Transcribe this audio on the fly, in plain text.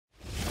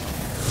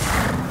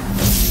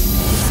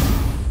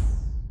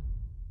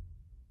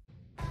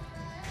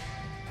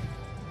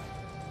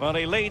Well,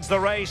 he leads the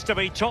race to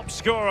be top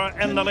scorer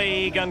in the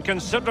league and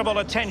considerable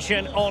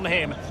attention on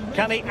him.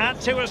 Can he add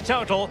to his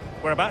total?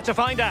 We're about to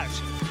find out.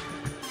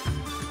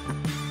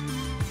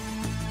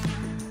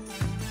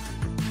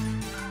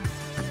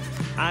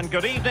 And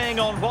good evening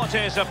on what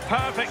is a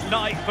perfect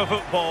night for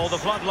football. The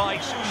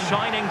floodlights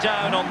shining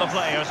down on the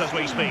players as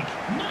we speak.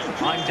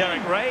 I'm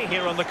Derek Ray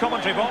here on the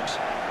commentary box,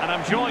 and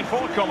I'm joined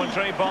for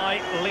commentary by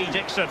Lee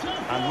Dixon.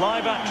 And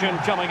live action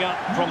coming up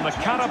from the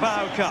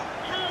Carabao Cup.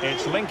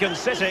 It's Lincoln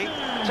City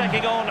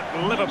taking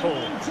on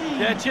Liverpool.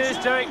 Yeah, cheers,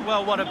 Derek.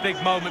 Well, what a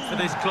big moment for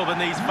this club and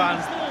these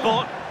fans.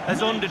 But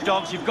as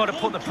underdogs, you've got to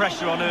put the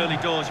pressure on early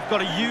doors. You've got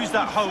to use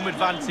that home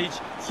advantage,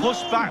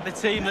 push back the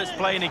team that's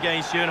playing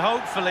against you, and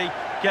hopefully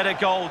get a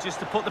goal just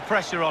to put the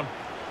pressure on.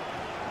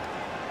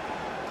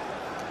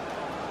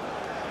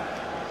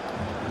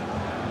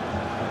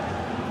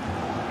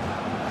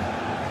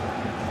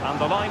 And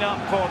the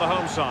lineup for the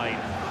home side.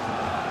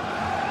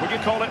 Would you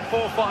call it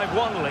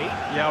 4-5-1, Lee?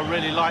 Yeah, I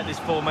really like this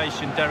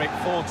formation, Derek.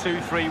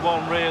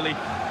 4-2-3-1, really.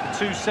 The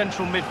two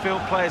central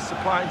midfield players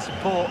supplying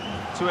support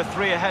to a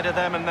three ahead of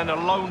them, and then a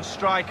lone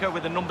striker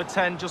with a number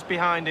 10 just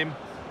behind him.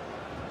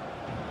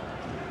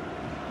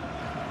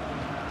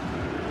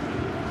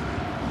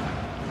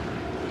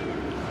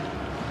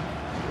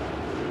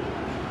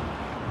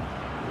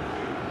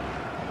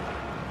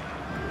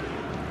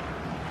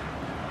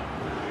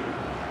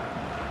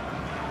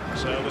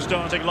 So the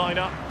starting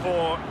lineup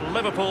for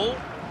Liverpool.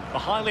 The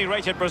highly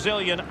rated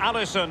Brazilian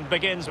Alisson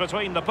begins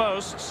between the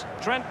posts.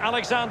 Trent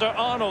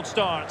Alexander-Arnold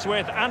starts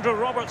with Andrew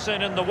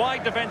Robertson in the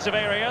wide defensive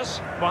areas.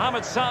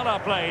 Mohamed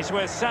Salah plays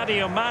with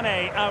Sadio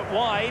Mane out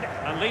wide.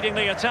 And leading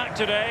the attack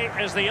today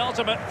is the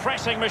ultimate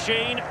pressing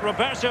machine,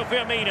 Roberto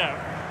Firmino.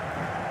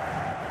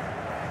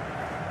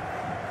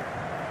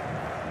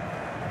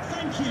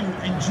 Thank you.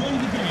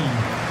 Enjoy the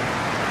game.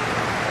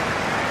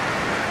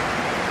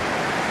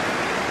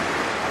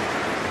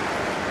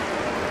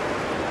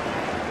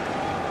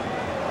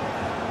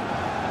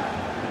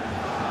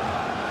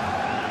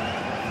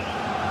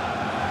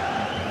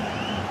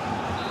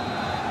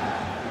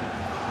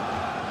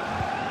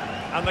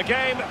 And the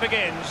game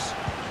begins.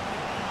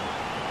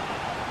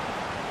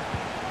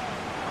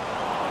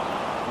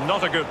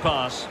 Not a good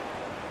pass.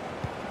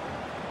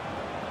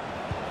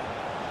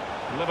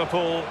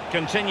 Liverpool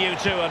continue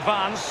to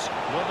advance.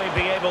 Will they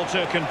be able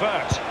to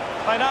convert?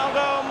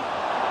 Wijnaldum.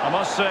 I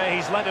must say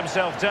he's let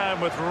himself down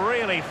with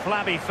really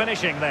flabby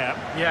finishing there.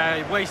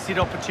 Yeah, wasted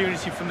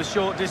opportunity from the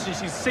short distance.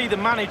 You see the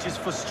manager's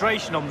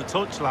frustration on the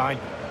touchline.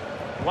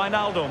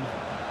 Wijnaldum.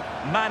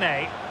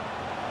 Mane.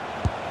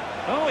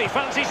 Oh, he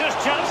fancies his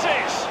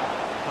chances.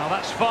 Well,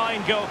 that's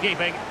fine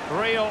goalkeeping.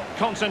 Real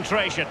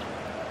concentration.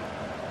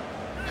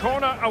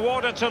 Corner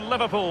awarded to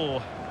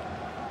Liverpool.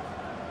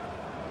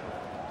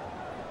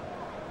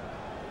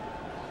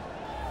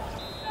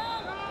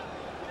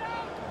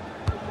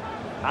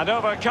 And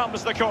over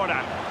comes the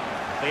corner.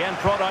 The end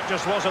product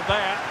just wasn't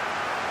there.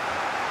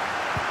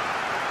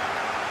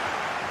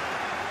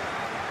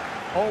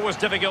 Always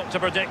difficult to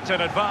predict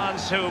in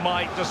advance who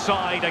might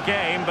decide a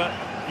game, but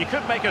you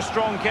could make a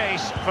strong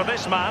case for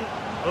this man.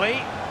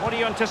 Lee, what are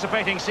you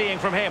anticipating seeing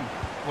from him?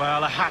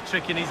 Well, a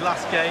hat-trick in his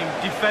last game.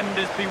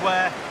 Defenders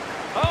beware.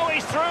 Oh,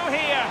 he's through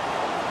here.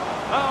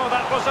 Oh,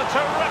 that was a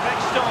terrific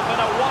stop in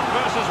a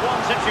 1-versus-1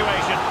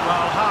 situation.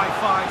 Well, high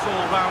fives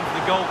all round for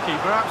the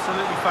goalkeeper.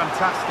 Absolutely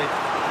fantastic.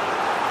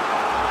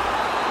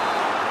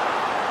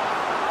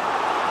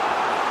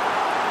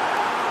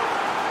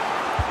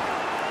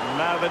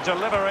 Now the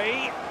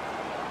delivery.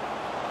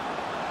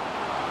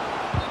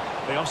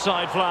 The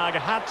offside flag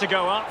had to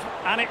go up,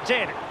 and it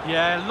did.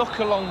 Yeah, look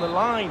along the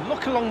line.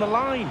 Look along the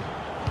line.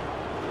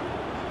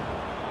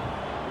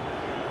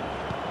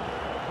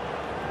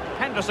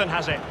 Henderson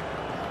has it.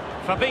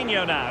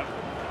 Fabinho now.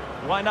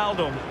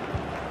 Wijnaldum.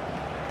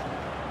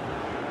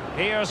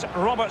 Here's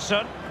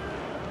Robertson.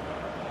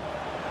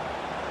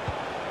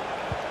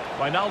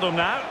 Wijnaldum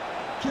now.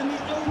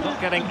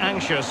 Not getting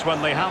anxious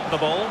when they have the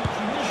ball.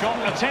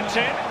 Shot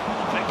attempted.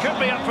 It could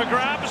be up for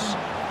grabs.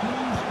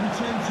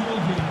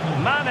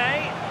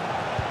 Mane.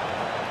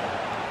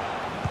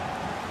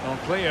 Well,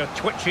 clear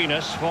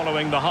twitchiness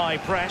following the high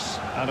press,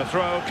 and a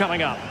throw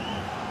coming up.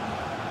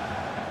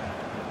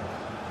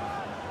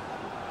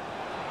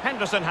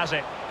 Henderson has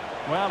it.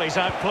 Well, he's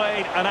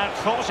outplayed and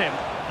outthought him,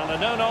 and a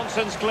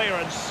no-nonsense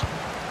clearance.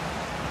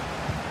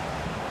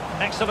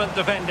 Excellent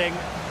defending.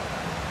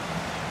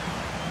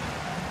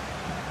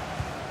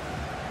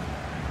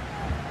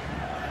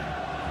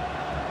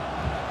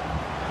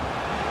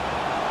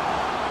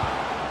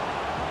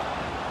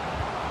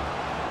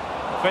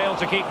 Failed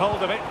to keep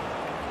hold of it.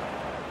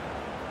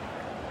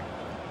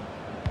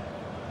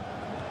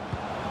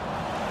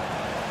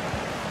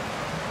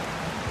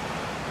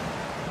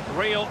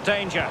 Real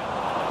danger.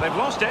 They've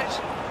lost it.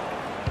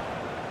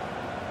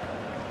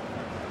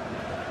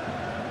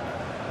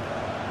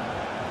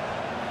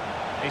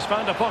 He's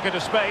found a pocket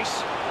of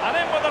space. And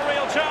in with a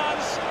real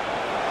chance.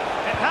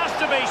 It has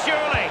to be,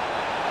 surely.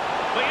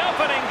 The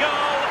opening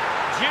goal,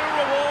 due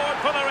reward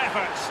for their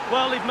efforts.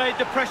 Well, they've made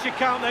the pressure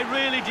count. They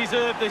really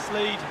deserve this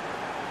lead.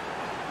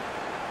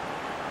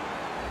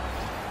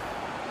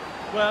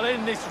 Well,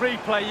 in this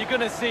replay, you're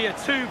going to see a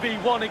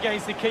 2v1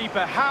 against the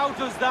keeper. How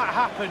does that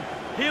happen?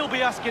 He'll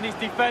be asking his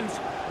defence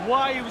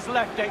why he was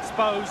left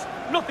exposed.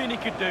 Nothing he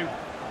could do.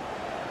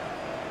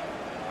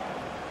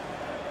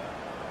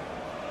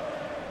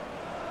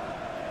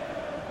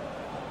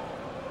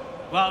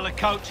 Well, the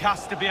coach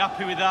has to be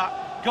happy with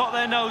that. Got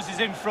their noses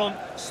in front.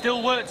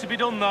 Still work to be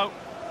done, though.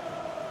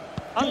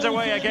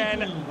 Underway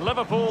again.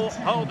 Liverpool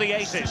hold the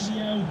aces.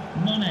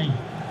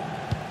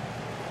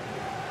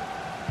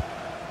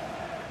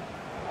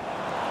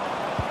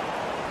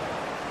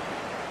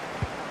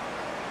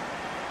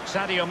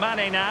 Sadio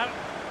Mane now.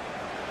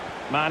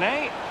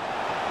 Mane.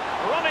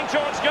 Running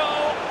towards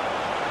goal.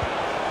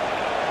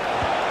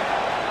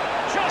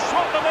 Just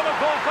what the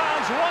Liverpool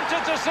fans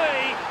wanted to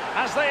see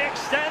as they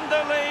extend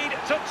the lead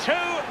to 2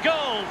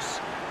 goals.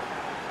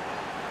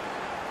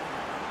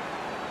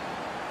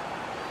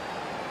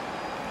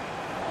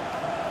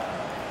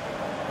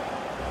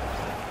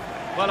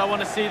 Well, I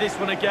want to see this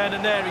one again,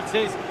 and there it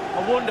is.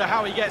 I wonder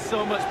how he gets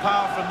so much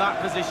power from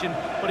that position,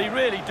 but he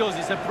really does.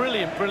 It's a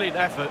brilliant, brilliant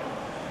effort.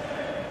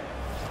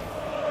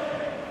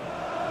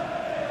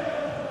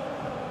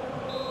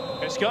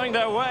 It's going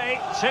their way,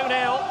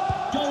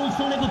 2-0. Goal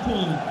for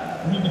Liverpool,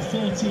 number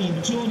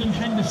 14, Jordan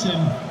Henderson.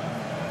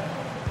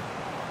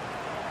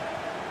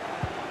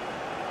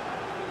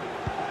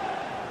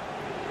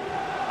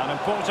 An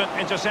important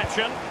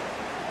interception.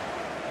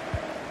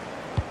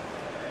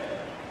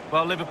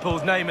 Well,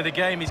 Liverpool's name of the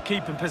game is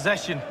keeping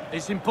possession.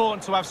 It's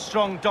important to have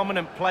strong,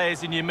 dominant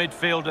players in your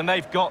midfield, and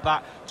they've got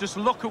that. Just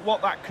look at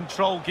what that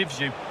control gives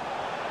you.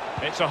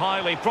 It's a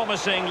highly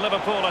promising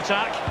Liverpool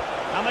attack,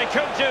 and they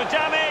could do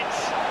damage.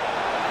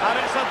 And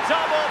it's a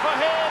double for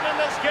him in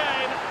this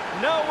game.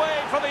 No way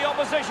for the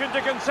opposition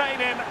to contain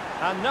him,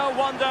 and no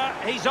wonder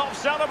he's off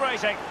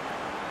celebrating.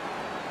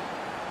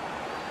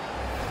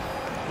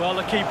 Well,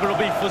 the keeper will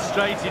be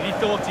frustrated. He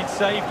thought he'd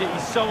saved it.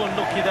 He's so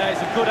unlucky there.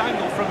 It's a good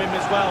angle from him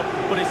as well,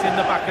 but it's in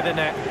the back of the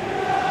net.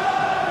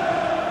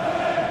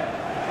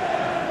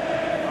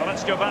 Well,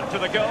 let's go back to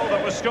the goal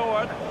that was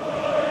scored.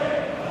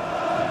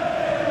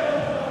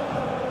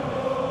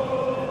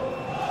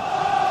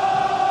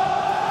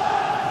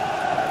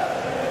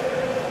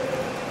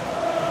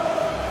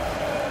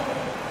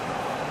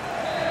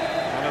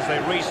 And as they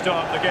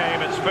restart the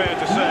game, it's fair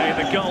to say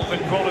the gulf in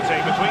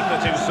quality between the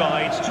two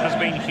sides has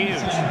been huge.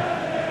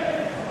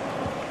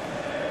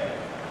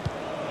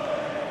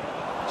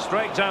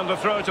 Straight down the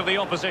throat of the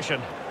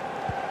opposition.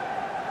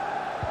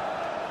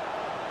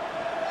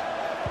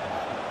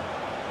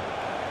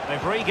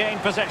 They've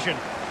regained possession.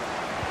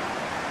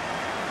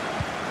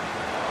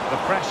 The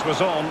press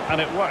was on and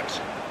it worked.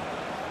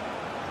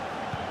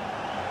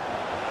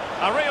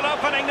 A real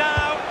opening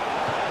now.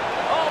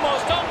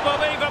 Almost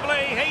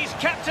unbelievably, he's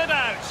kept it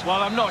out.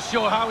 Well, I'm not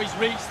sure how he's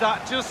reached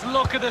that. Just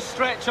look at the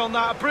stretch on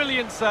that. A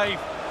brilliant save.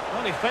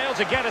 Well, he failed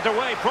to get it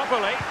away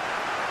properly.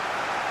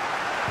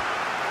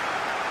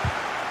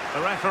 The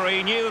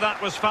referee knew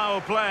that was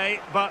foul play,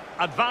 but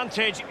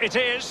advantage it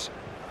is.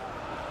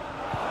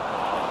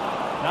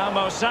 Now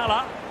Mo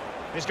Salah.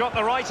 He's got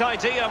the right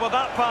idea with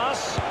that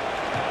pass.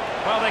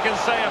 Well, they can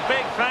say a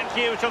big thank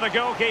you to the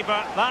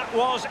goalkeeper. That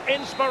was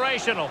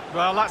inspirational.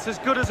 Well, that's as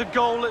good as a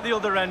goal at the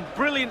other end.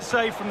 Brilliant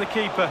save from the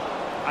keeper.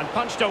 And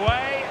punched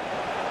away.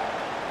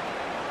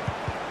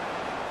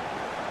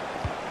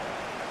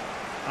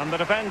 And the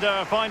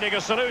defender finding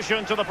a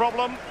solution to the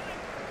problem.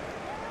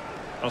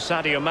 Well,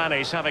 Sadio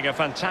Mane's having a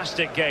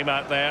fantastic game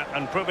out there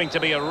and proving to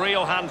be a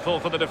real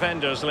handful for the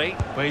defenders, Lee.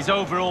 Well, his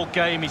overall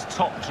game is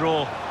top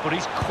draw, but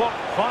he's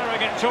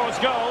firing it towards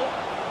goal.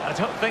 I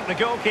don't think the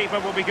goalkeeper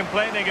will be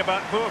complaining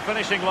about poor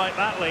finishing like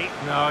that, Lee.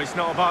 No, it's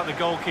not about the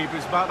goalkeeper,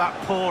 it's about that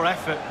poor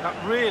effort. That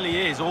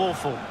really is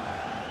awful.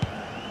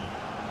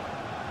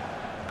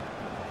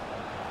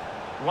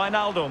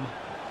 Wijnaldum.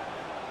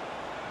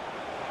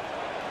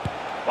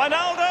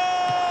 Wijnaldum!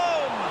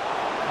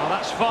 Well,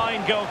 that's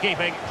fine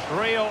goalkeeping,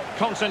 real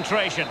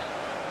concentration.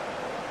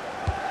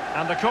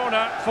 And the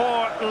corner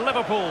for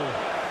Liverpool.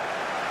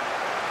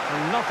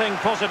 And nothing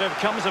positive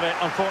comes of it,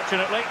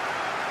 unfortunately.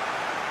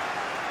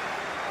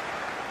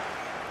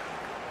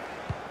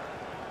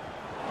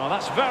 Well,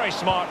 that's very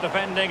smart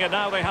defending, and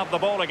now they have the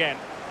ball again.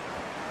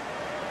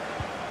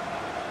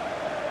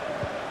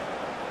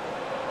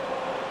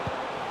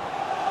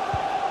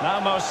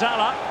 Now Mo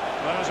Salah.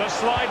 There's a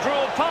slide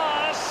rule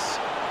pass.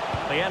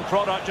 The end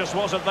product just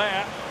wasn't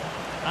there.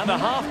 And a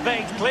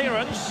half-baked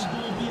clearance.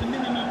 There will be a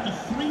minimum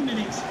of 3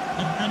 minutes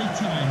of added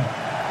time.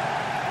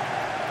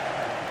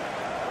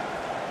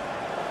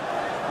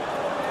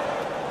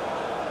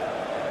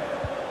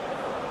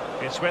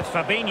 It's with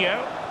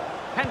Fabinho.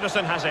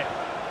 Henderson has it.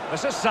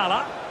 This is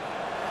Salah.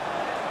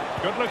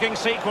 Good-looking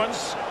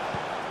sequence.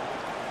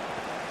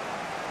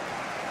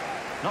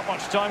 Not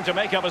much time to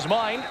make up his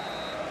mind.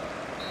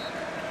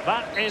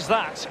 That is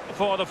that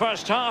for the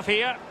first half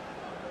here.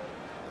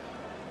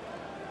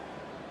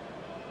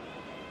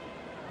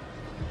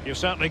 You've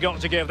certainly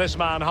got to give this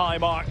man high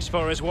marks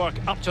for his work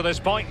up to this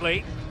point,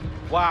 Lee.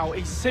 Wow,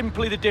 it's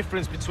simply the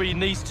difference between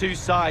these two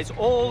sides.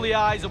 All the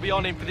eyes will be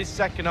on him for this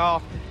second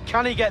half.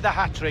 Can he get the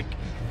hat-trick?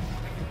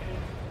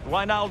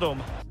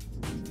 Wijnaldum.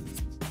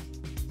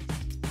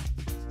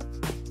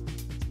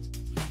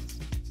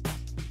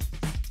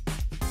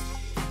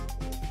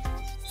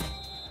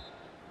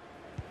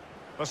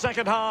 The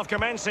second half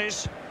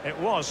commences. It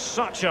was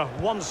such a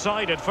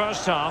one-sided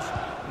first half.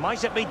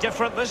 Might it be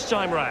different this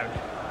time round?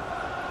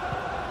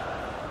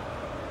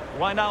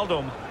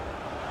 Wijnaldum.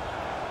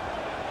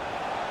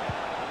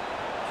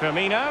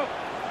 Firmino.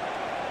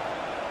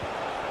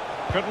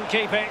 Couldn't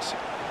keep it.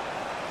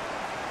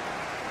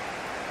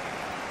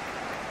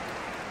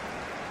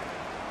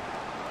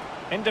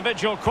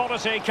 Individual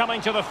quality coming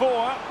to the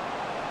fore.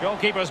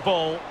 Goalkeeper's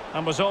ball,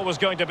 and was always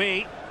going to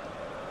be.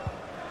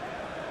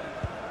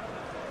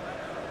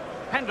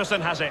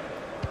 Henderson has it.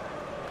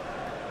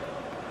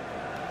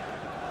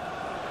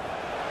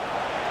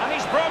 And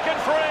he's broken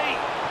free.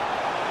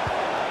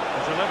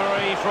 The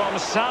delivery from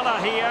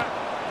Salah here.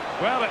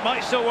 Well, it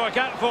might still work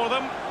out for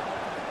them.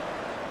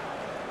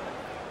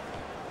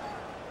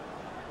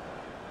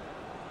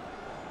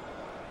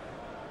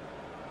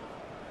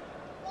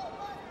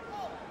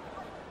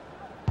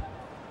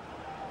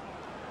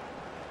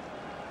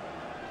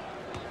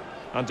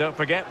 And don't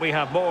forget, we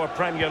have more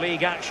Premier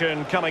League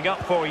action coming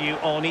up for you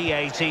on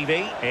EA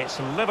TV. It's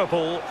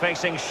Liverpool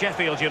facing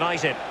Sheffield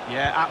United.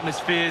 Yeah,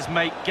 atmospheres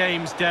make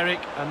games, Derek,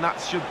 and that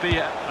should be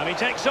it. And he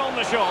takes on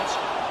the shot.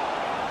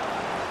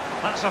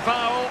 That's a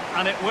foul,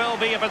 and it will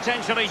be a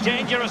potentially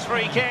dangerous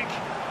free kick.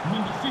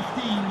 Number 15,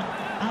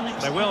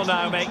 Alex. They will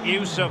now make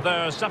use of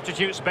their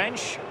substitutes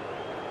bench.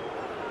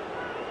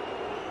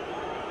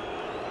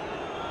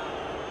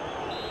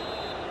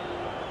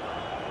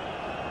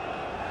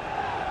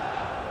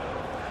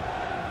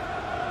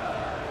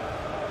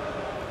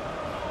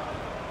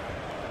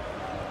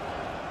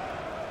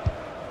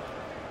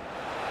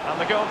 And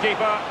the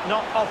goalkeeper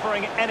not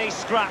offering any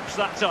scraps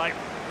that time.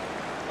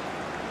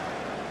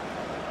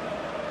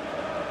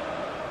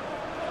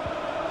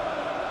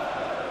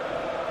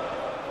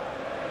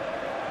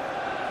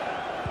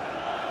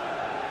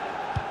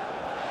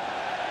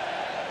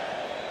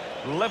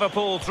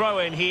 Liverpool throw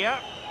in here.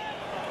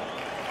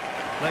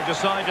 They've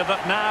decided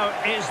that now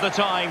is the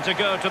time to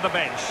go to the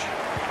bench.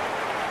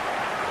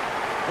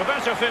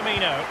 Roberto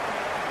Firmino.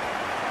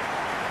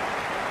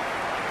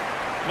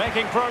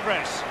 Making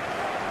progress.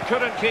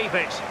 Couldn't keep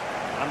it.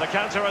 And the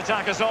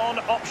counter-attack is on.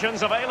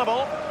 Options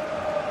available.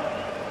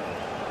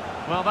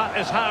 Well, that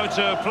is how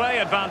to play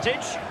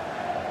advantage.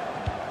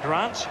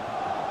 Grant.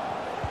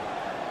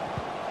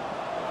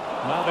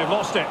 Now they've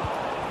lost it.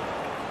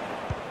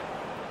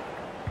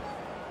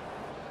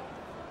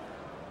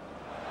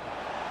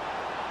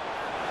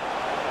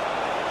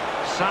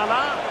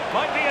 Salah,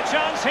 might be a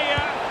chance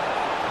here.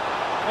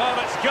 Well,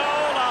 it's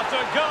goal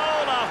after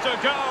goal after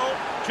goal.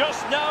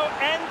 Just no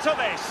end to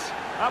this.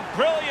 A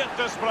brilliant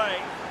display.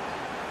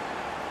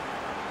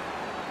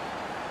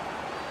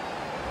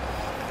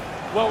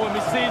 Well, when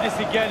we see this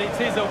again, it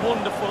is a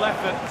wonderful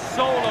effort,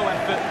 solo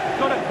effort.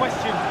 Got to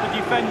question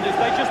the defenders.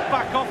 They just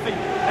back off him,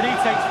 and he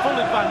takes full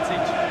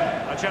advantage.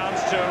 A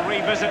chance to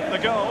revisit the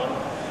goal.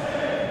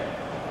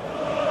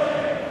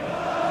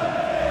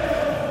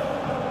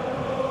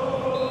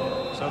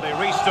 So they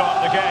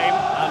restart the game,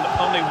 and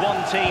only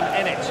one team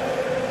in it.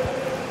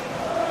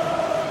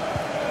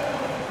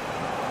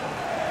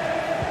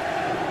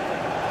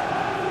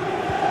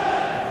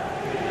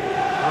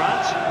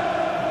 Grant.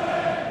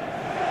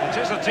 It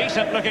is a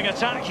decent-looking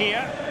attack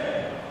here.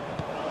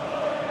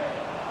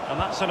 And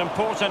that's an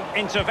important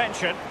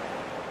intervention.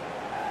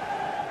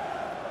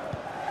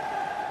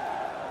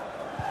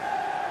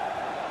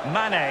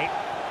 Mane.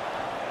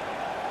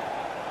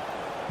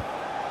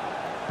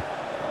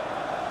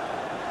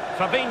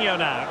 Fabinho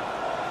now.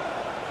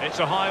 It's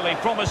a highly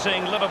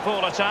promising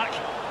Liverpool attack,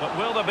 but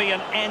will there be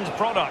an end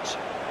product?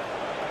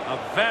 A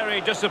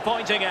very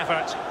disappointing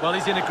effort. Well,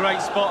 he's in a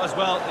great spot as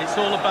well. It's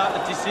all about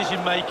the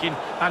decision-making,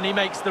 and he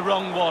makes the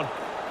wrong one.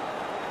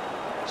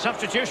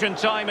 Substitution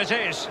time it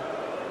is.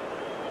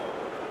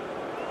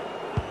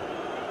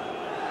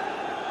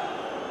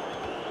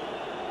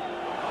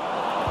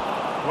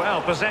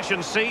 Well,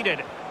 possession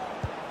ceded.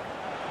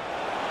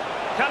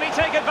 Can he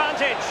take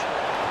advantage?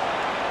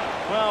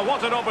 Well,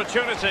 what an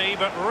opportunity,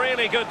 but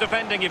really good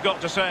defending, you've got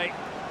to say.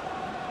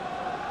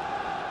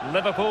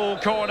 Liverpool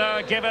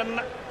corner given.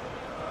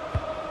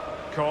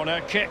 Corner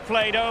kick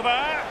played over.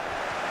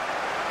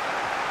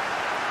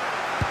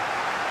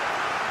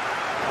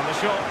 And the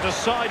shot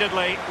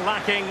decidedly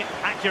lacking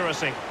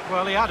accuracy.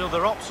 Well, he had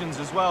other options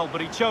as well, but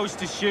he chose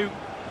to shoot.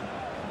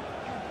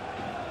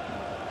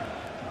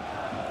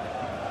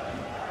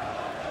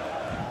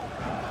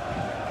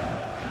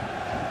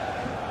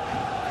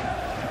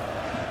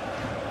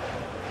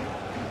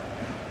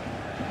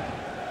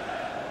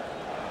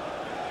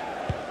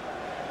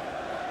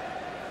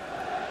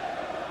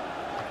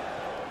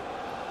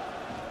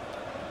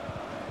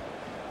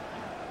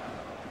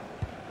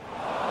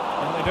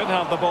 They did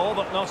have the ball,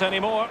 but not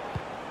anymore.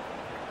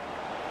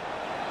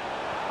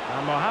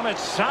 And Mohamed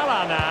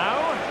Salah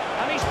now,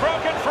 and he's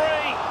broken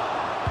free.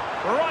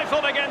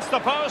 Rifled against the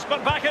post,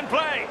 but back in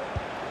play.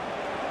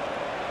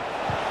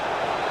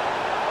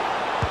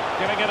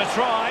 Giving it a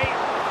try.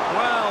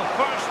 Well,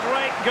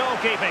 first-rate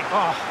goalkeeping.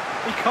 Oh,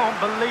 he can't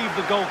believe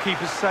the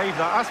goalkeeper saved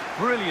that. That's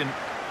brilliant.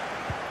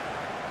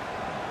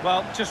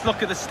 Well, just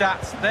look at the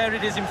stats. There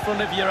it is in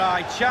front of your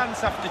eye.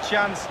 Chance after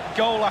chance,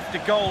 goal after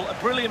goal. A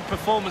brilliant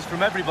performance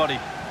from everybody.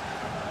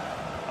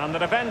 And the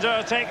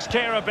defender takes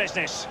care of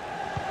business.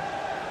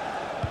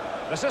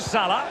 This is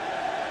Salah.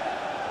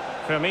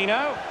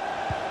 Firmino.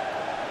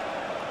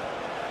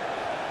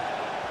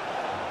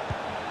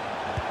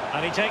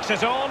 And he takes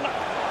it on.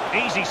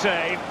 Easy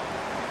save.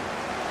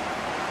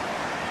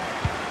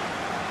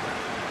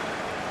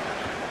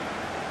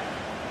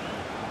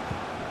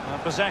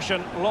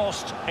 Possession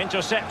lost,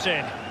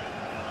 intercepted.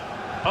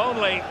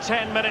 Only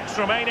 10 minutes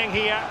remaining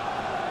here.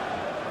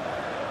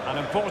 An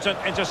important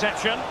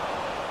interception.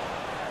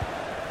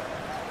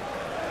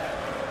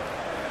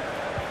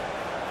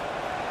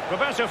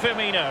 Roberto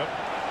Firmino.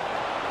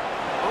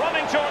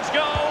 Running towards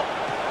goal.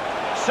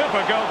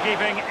 Super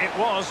goalkeeping. It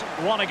was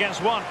 1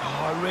 against 1.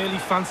 Oh, I really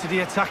fancied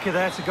the attacker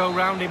there to go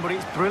round him, but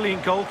it's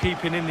brilliant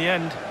goalkeeping in the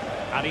end.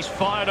 And he's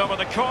fired over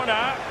the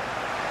corner.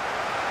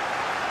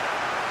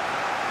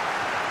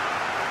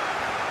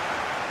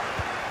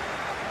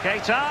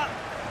 Keita.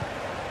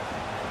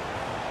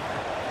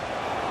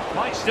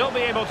 Might still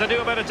be able to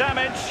do a bit of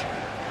damage.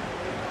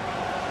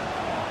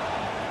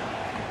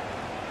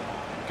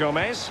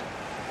 Gomez.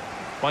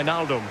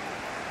 Wijnaldum.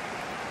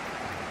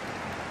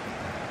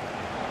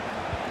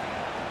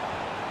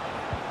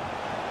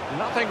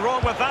 Nothing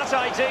wrong with that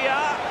idea.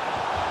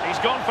 He's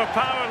gone for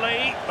power,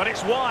 Lee, but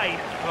it's wide.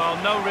 Well,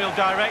 no real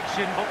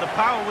direction, but the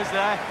power was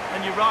there,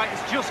 and you're right,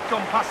 it's just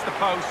gone past the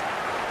post.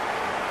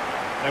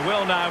 They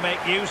will now make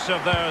use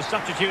of their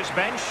substitutes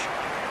bench.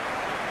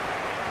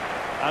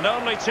 And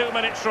only 2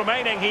 minutes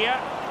remaining here.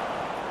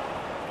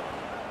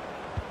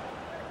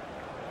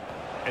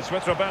 It's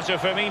with Roberto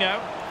Firmino.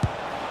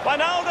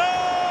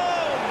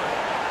 Wijnaldum!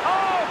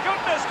 Oh,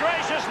 goodness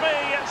gracious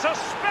me! It's a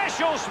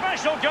special,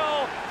 special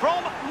goal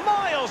from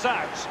miles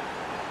out.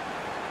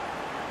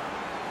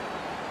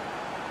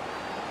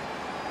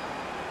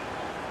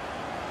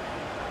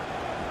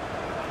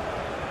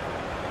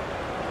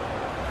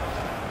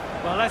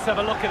 Well, let's have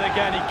a look at it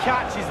again. He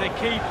catches the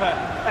keeper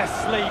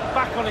asleep,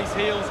 back on his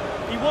heels.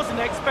 He wasn't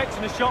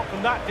expecting a shot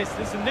from that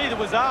distance, and neither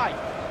was I.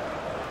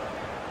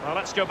 Well,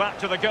 let's go back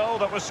to the goal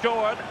that was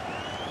scored.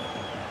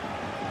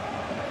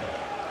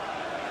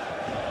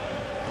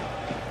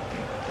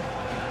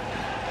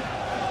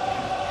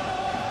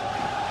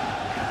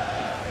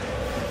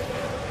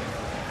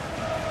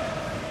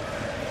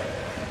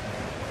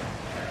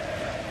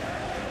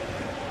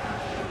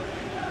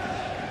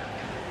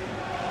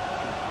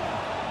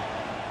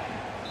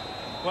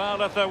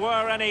 Well, if there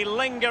were any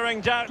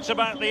lingering doubts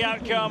about the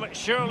outcome,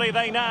 surely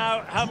they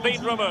now have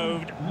been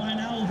removed.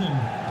 Wijnaldum.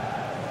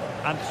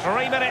 And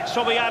 3 minutes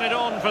will be added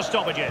on for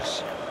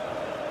stoppages.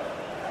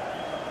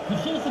 The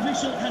fourth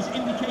official has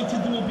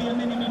indicated there will be a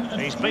minimum of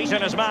He's 3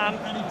 beaten his minutes man.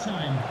 of added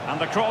time. And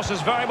the cross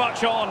is very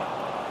much on.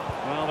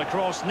 Well, the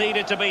cross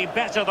needed to be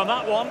better than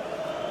that one.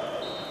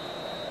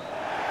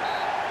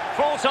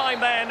 Full time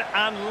then,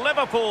 and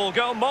Liverpool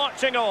go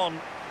marching on.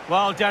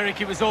 Well,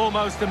 Derek, it was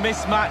almost a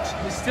mismatch.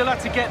 They still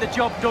had to get the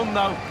job done,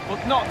 though,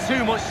 but not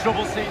too much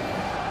trouble. See,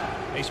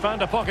 He's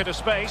found a pocket of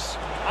space,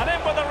 and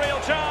in with a real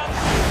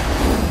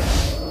chance.